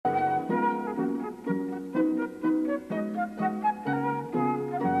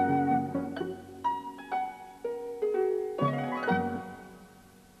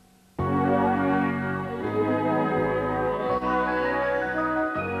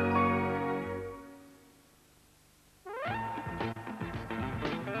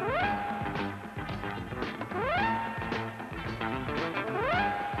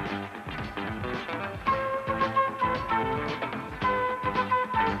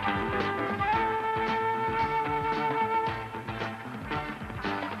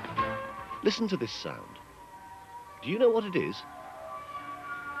Listen to this sound. Do you know what it is?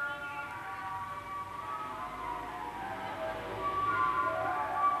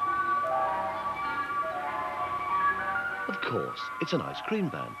 Of course, it's an ice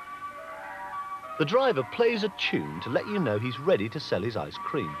cream van. The driver plays a tune to let you know he's ready to sell his ice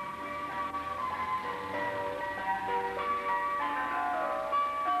cream.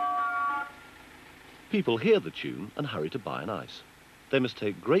 People hear the tune and hurry to buy an ice. They must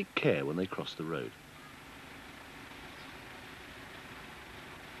take great care when they cross the road.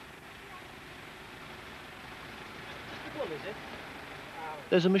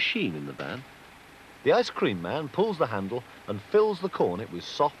 There's a machine in the van. The ice cream man pulls the handle and fills the cornet with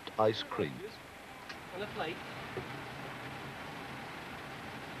soft ice cream. On a plate.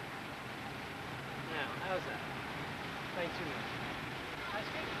 Now, how's that? Thanks too much. Ice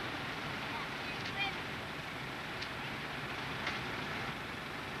cream?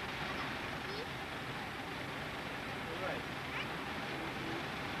 All right.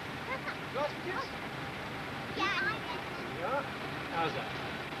 Glass for juice? Yeah. How's that?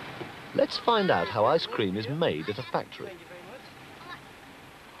 Let's find out how ice cream is made at a factory. Thank you very much.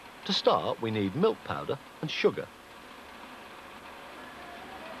 To start, we need milk powder and sugar.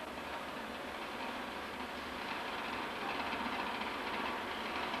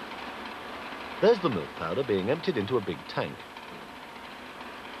 There's the milk powder being emptied into a big tank.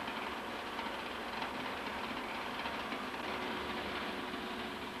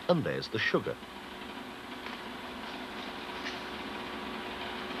 And there's the sugar.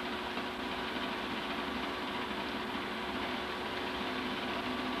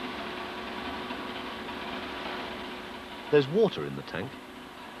 There's water in the tank.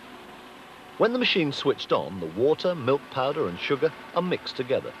 When the machine's switched on, the water, milk powder and sugar are mixed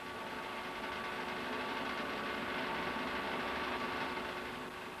together.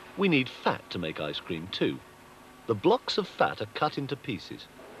 We need fat to make ice cream too. The blocks of fat are cut into pieces.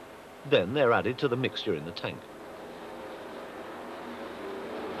 Then they're added to the mixture in the tank.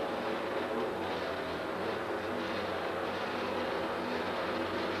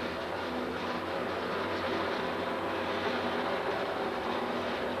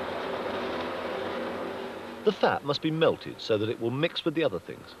 The fat must be melted so that it will mix with the other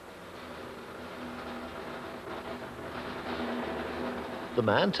things. The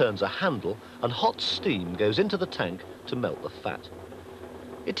man turns a handle and hot steam goes into the tank to melt the fat.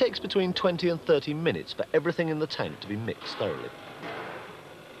 It takes between 20 and 30 minutes for everything in the tank to be mixed thoroughly.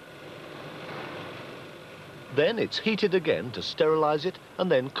 Then it's heated again to sterilize it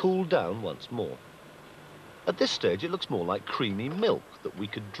and then cooled down once more. At this stage, it looks more like creamy milk that we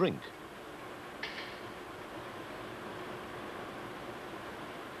could drink.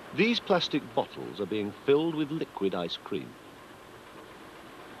 These plastic bottles are being filled with liquid ice cream.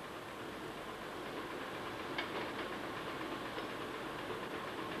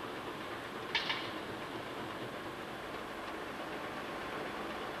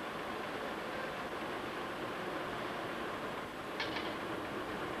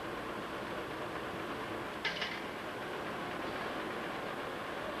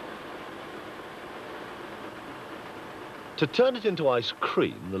 To turn it into ice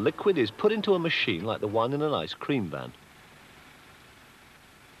cream, the liquid is put into a machine like the one in an ice cream van.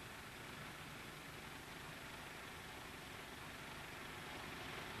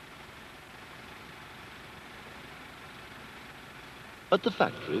 At the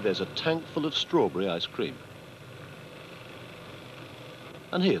factory, there's a tank full of strawberry ice cream.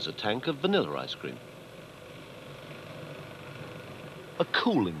 And here's a tank of vanilla ice cream. A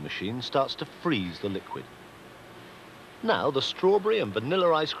cooling machine starts to freeze the liquid. Now the strawberry and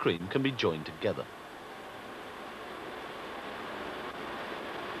vanilla ice cream can be joined together.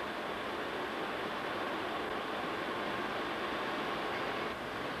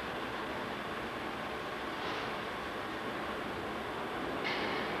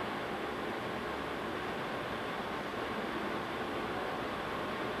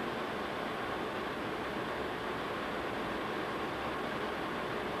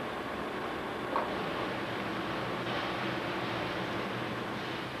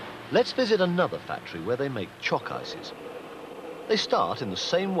 Let's visit another factory where they make chalk ices. They start in the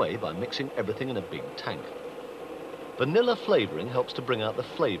same way by mixing everything in a big tank. Vanilla flavouring helps to bring out the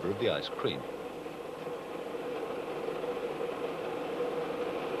flavour of the ice cream.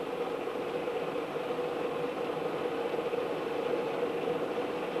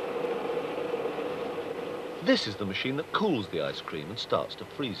 This is the machine that cools the ice cream and starts to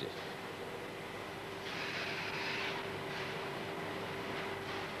freeze it.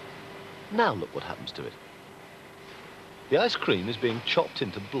 Now look what happens to it. The ice cream is being chopped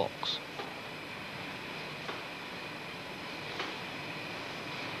into blocks.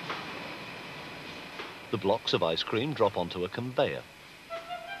 The blocks of ice cream drop onto a conveyor.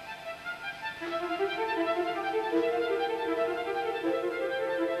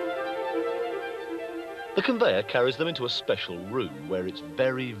 The conveyor carries them into a special room where it's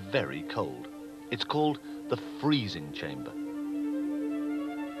very, very cold. It's called the freezing chamber.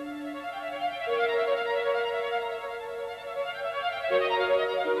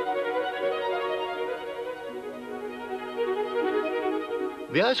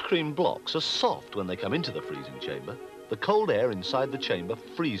 The ice cream blocks are soft when they come into the freezing chamber. The cold air inside the chamber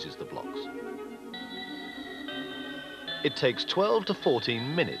freezes the blocks. It takes 12 to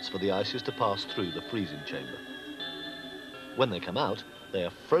 14 minutes for the ices to pass through the freezing chamber. When they come out, they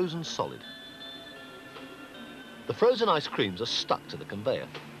are frozen solid. The frozen ice creams are stuck to the conveyor.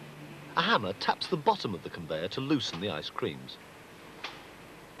 A hammer taps the bottom of the conveyor to loosen the ice creams.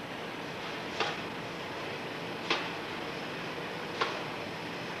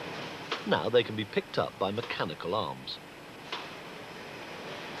 Now they can be picked up by mechanical arms.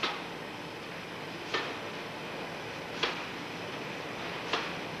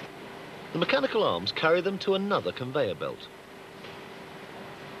 The mechanical arms carry them to another conveyor belt.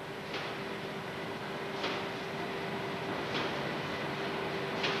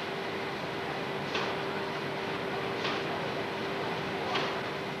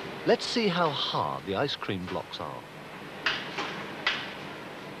 Let's see how hard the ice cream blocks are.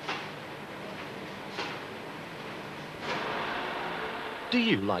 Do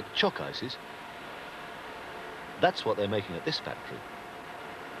you like chalk ices? That's what they're making at this factory.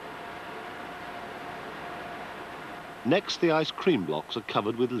 Next, the ice cream blocks are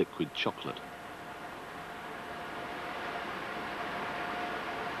covered with liquid chocolate.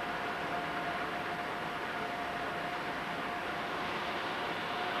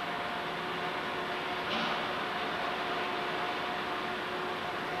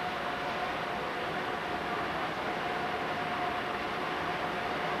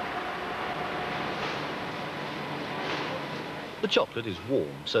 The chocolate is warm,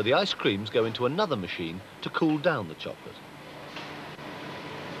 so the ice creams go into another machine to cool down the chocolate.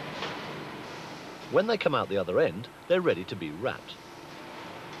 When they come out the other end, they're ready to be wrapped.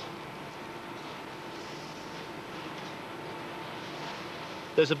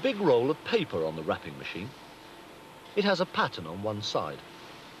 There's a big roll of paper on the wrapping machine. It has a pattern on one side.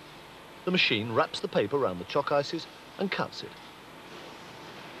 The machine wraps the paper around the chalk ices and cuts it.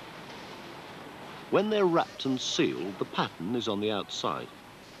 When they're wrapped and sealed, the pattern is on the outside.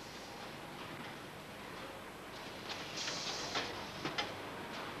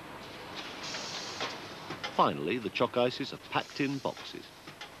 Finally, the chalk ices are packed in boxes.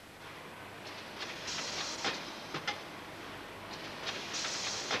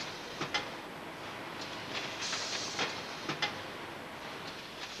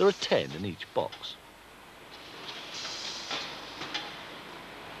 There are 10 in each box.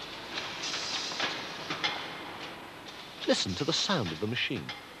 Listen to the sound of the machine.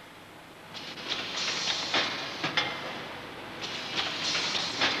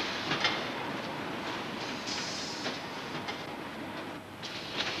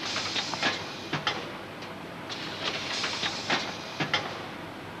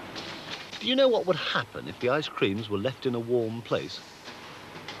 Do you know what would happen if the ice creams were left in a warm place?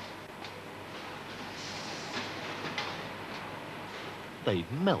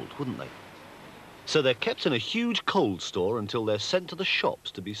 They'd melt, wouldn't they? So they're kept in a huge cold store until they're sent to the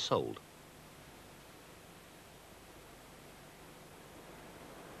shops to be sold.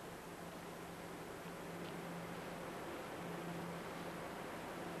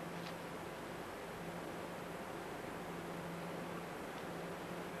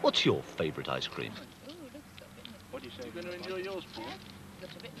 What's your favourite ice cream? Ooh, looks got a bit missing. What do you say? You're going to enjoy yours, Paul?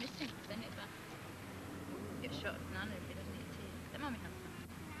 Looks a bit missing, doesn't it? But get shot of banana if it doesn't eat tea. Let Mummy have some.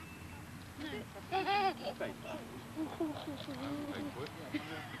 No. Okay.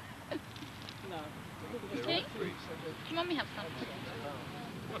 Tea? Can Mummy have some?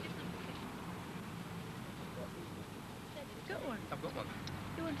 Got one? I've got one.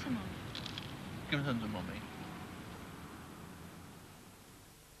 You want some, Mummy? Give some to Mummy.